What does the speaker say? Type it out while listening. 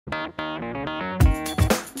Hey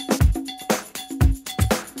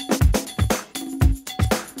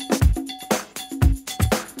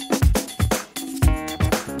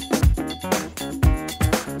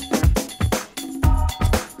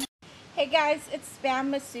guys, it's Spam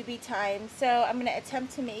Musubi time. So I'm gonna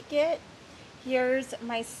attempt to make it. Here's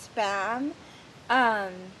my Spam.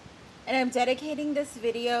 And I'm dedicating this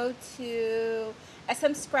video to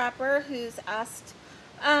SM Scrapper, who's asked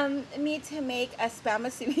me to make a Spam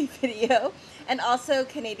Musubi video, and also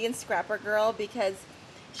Canadian Scrapper Girl, because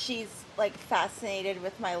she's like fascinated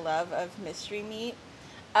with my love of mystery meat.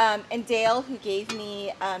 And Dale, who gave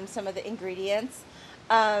me some of the ingredients.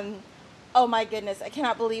 Oh my goodness, I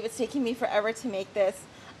cannot believe it's taking me forever to make this.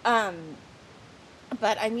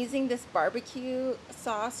 But I'm using this barbecue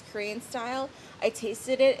sauce, Korean style. I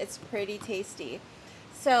tasted it, it's pretty tasty.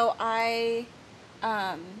 So I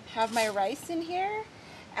have my rice in here,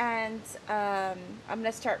 and I'm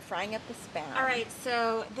gonna start frying up the Spam. All right,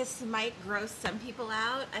 so this might gross some people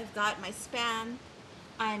out. I've got my Spam.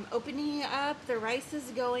 I'm opening it up. The rice is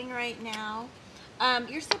going right now.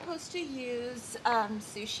 You're supposed to use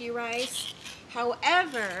sushi rice.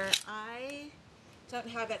 However, I don't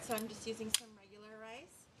have it, so I'm just using some regular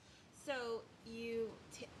rice. So you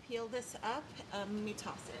peel this up. Let me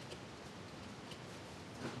toss it.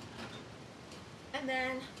 And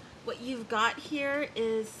then what you've got here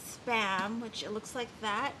is Spam, which it looks like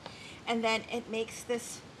that. And then it makes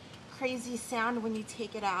this crazy sound when you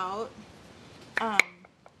take it out.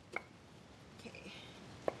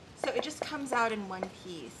 So it just comes out in one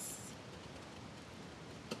piece.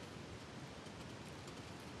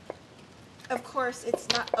 Of course, it's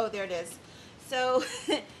not, oh, there it is. So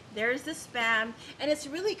there's the Spam, and it's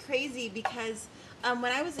really crazy because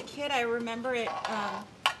when I was a kid, I remember it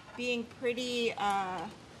being pretty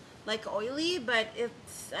like oily, but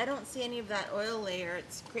I don't see any of that oil layer.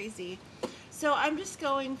 It's crazy. So I'm just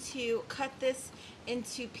going to cut this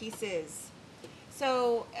into pieces.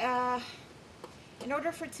 So in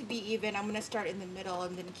order for it to be even, I'm going to start in the middle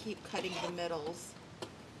and then keep cutting the middles.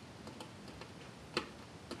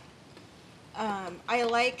 I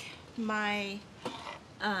like my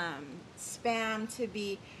Spam to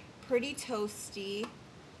be pretty toasty.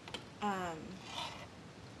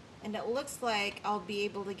 And it looks like I'll be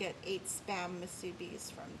able to get 8 Spam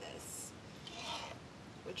Musubis from this,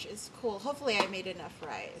 which is cool. Hopefully I made enough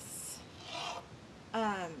rice.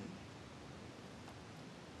 There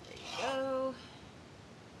you go.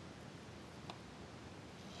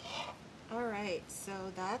 Alright,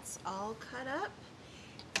 so that's all cut up,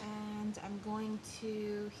 and I'm going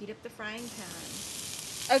to heat up the frying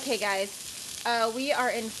pan. Okay guys, we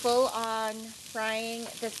are in full on frying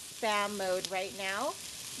the Spam mode right now.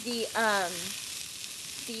 The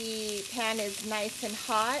pan is nice and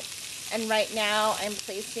hot, and right now I'm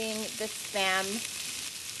placing the Spam,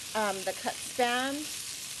 the cut Spam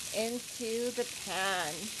into the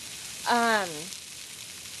pan.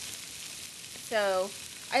 So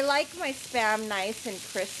I like my Spam nice and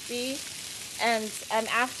crispy, and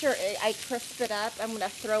after I crisp it up, I'm going to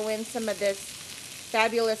throw in some of this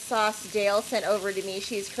fabulous sauce Dale sent over to me.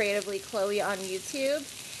 She's Creatively Chloe on YouTube,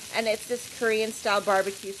 and it's this Korean style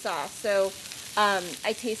barbecue sauce. So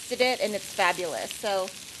I tasted it, and it's fabulous. So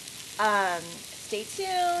stay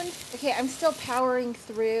tuned. Okay, I'm still powering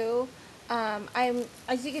through.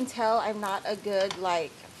 As you can tell, I'm not a good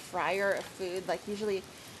like fryer of food. Like usually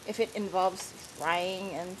if it involves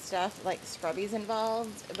frying and stuff, like scrubby's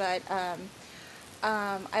involved, but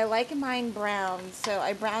I like mine brown, so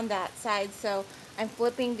I browned that side, so I'm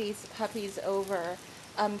flipping these puppies over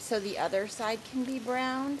so the other side can be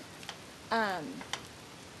browned,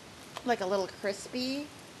 like a little crispy,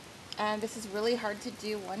 and this is really hard to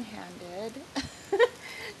do one-handed.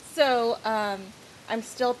 So I'm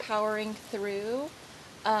still powering through.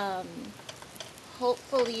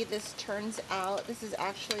 Hopefully this turns out. This is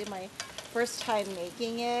actually my first time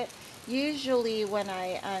making it. Usually when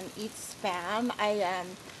I eat Spam, I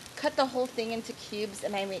cut the whole thing into cubes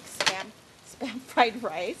and I make Spam fried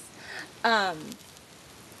rice. And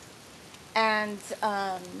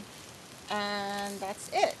that's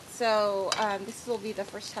it. So this will be the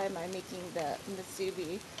first time I'm making the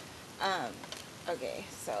Musubi. Okay,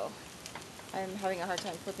 so I'm having a hard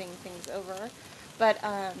time flipping things over, but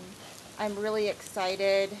I'm really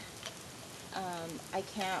excited. I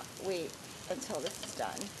can't wait until this is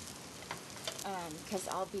done, because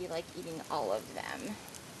I'll be like eating all of them.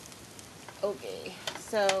 Okay,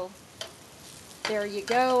 so there you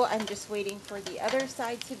go. I'm just waiting for the other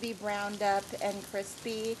side to be browned up and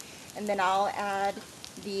crispy, and then I'll add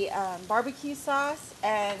the barbecue sauce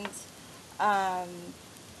and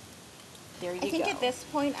there you go. I think at this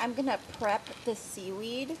point I'm gonna prep the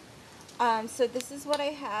seaweed. So this is what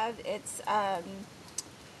I have. It's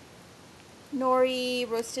nori,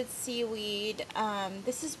 roasted seaweed.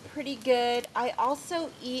 This is pretty good. I also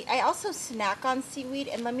snack on seaweed,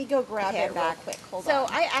 and let me go grab it real quick. Hold on. So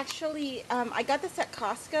I actually, I got this at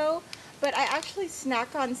Costco, but I actually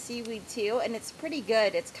snack on seaweed too, and it's pretty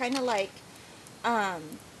good. It's kind of like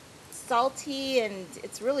salty, and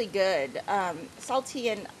it's really good. Salty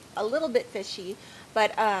and a little bit fishy,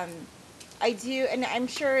 but I do, and I'm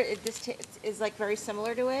sure this is like very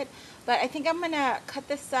similar to it, but I think I'm gonna cut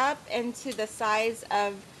this up into the size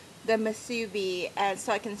of the musubi, and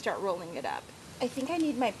so I can start rolling it up. I think I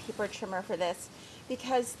need my paper trimmer for this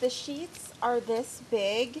because the sheets are this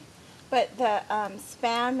big, but the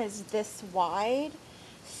Spam is this wide.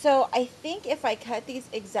 So I think if I cut these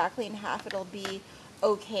exactly in half, it'll be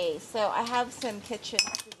okay. So I have some kitchen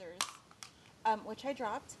scissors, which I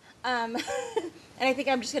dropped. And I think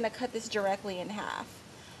I'm just going to cut this directly in half.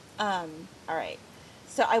 All right.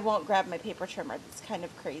 So I won't grab my paper trimmer. That's kind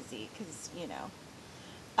of crazy because, you know.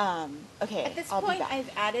 Okay, at this point,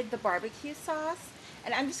 I've added the barbecue sauce,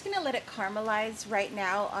 and I'm just going to let it caramelize right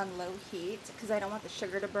now on low heat because I don't want the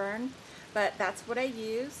sugar to burn. But that's what I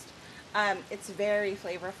used. It's very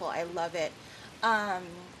flavorful. I love it.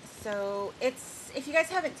 So if you guys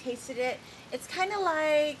haven't tasted it, it's kind of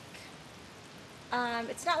like,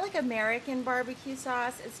 it's not like American barbecue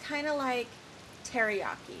sauce. It's kind of like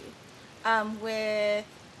teriyaki, with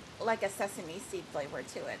like a sesame seed flavor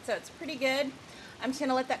to it. So it's pretty good. I'm just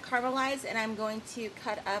gonna let that caramelize, and I'm going to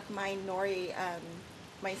cut up my nori,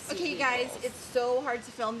 my seaweed. Okay, you guys, rolls. It's so hard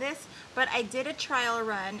to film this, but I did a trial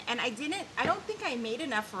run, and I don't think I made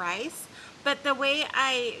enough rice, but the way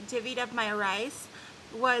I divvied up my rice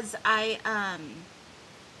was I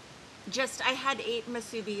had 8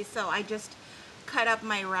 musubi, so I just cut up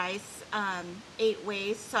my rice 8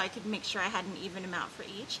 ways so I could make sure I had an even amount for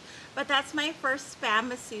each. But that's my first Spam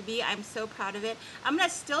musubi. I'm so proud of it. I'm gonna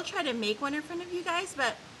still try to make one in front of you guys,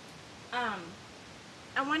 but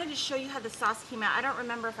I wanted to show you how the sauce came out. I don't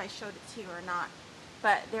remember if I showed it to you or not,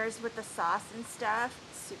 but there's with the sauce and stuff.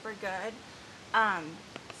 It's super good.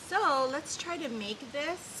 So let's try to make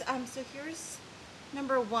this. So here's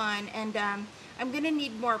number 1, and I'm gonna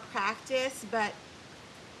need more practice, but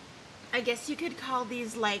I guess you could call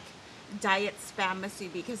these like diet Spam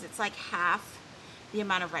musubi because it's like half the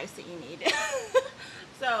amount of rice that you need.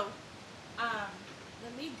 So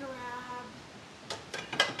let me grab,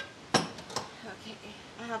 okay,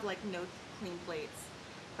 I have like no clean plates,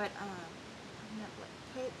 but I'm gonna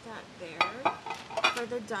put that there for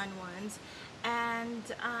the done ones, and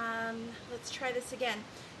let's try this again.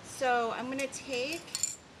 So I'm gonna take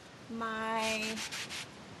my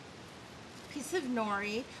piece of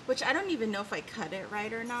nori, which I don't even know if I cut it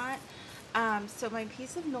right or not. So my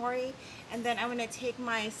piece of nori, and then I'm gonna take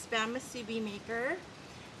my Spam musubi maker.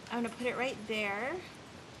 I'm gonna put it right there,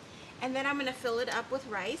 and then I'm gonna fill it up with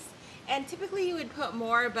rice. And typically you would put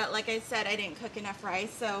more, but like I said, I didn't cook enough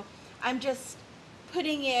rice, so I'm just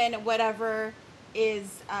putting in whatever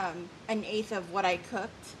is an eighth of what I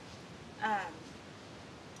cooked.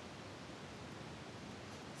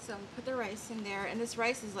 So put the rice in there, and this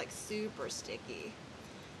rice is like super sticky.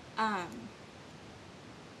 Super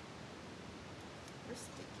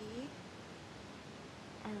sticky.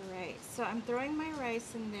 All right, so I'm throwing my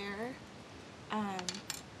rice in there.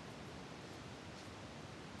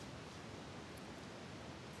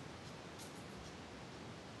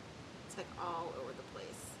 It's like all over the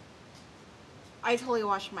place. I totally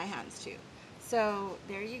washed my hands too. So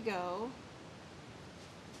there you go.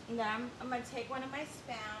 And then I'm going to take one of my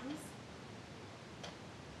Spams,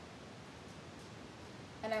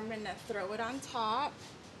 and I'm going to throw it on top.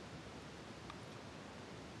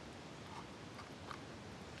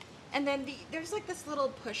 And then there's like this little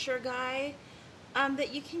pusher guy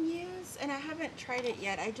that you can use, and I haven't tried it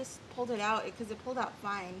yet. I just pulled it out because it pulled out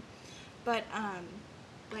fine. But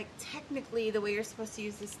like technically the way you're supposed to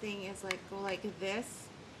use this thing is like go like this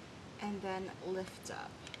and then lift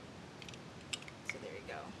up. So there you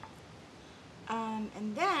go.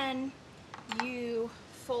 And then you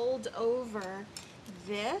fold over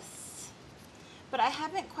this, but I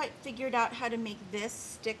haven't quite figured out how to make this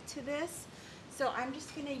stick to this, so I'm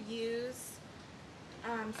just gonna use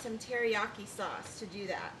some teriyaki sauce to do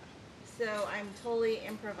that. So I'm totally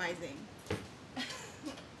improvising.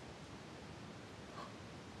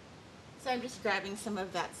 So I'm just grabbing some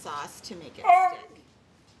of that sauce to make it stick.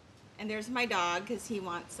 And there's my dog because he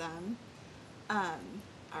wants some. All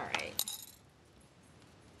right.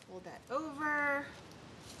 Fold that over,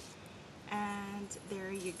 and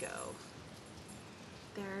there you go.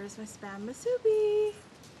 There's my spam musubi.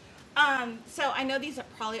 So I know these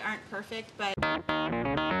probably aren't perfect, but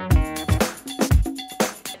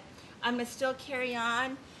I'm gonna still carry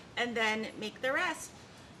on and then make the rest.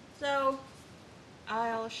 So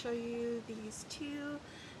I'll show you these two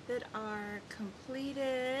that are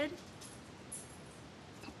completed,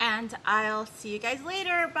 and I'll see you guys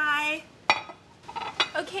later. Bye.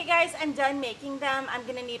 Okay guys, I'm done making them. I'm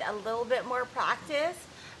gonna need a little bit more practice,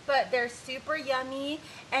 but they're super yummy,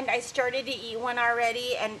 and I started to eat one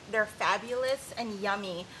already, and they're fabulous and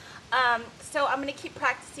yummy. So I'm gonna keep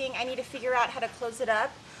practicing. I need to figure out how to close it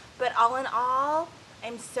up, but all in all,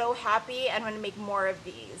 I'm so happy, and I'm gonna make more of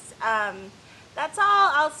these. That's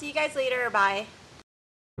all. I'll see you guys later. Bye.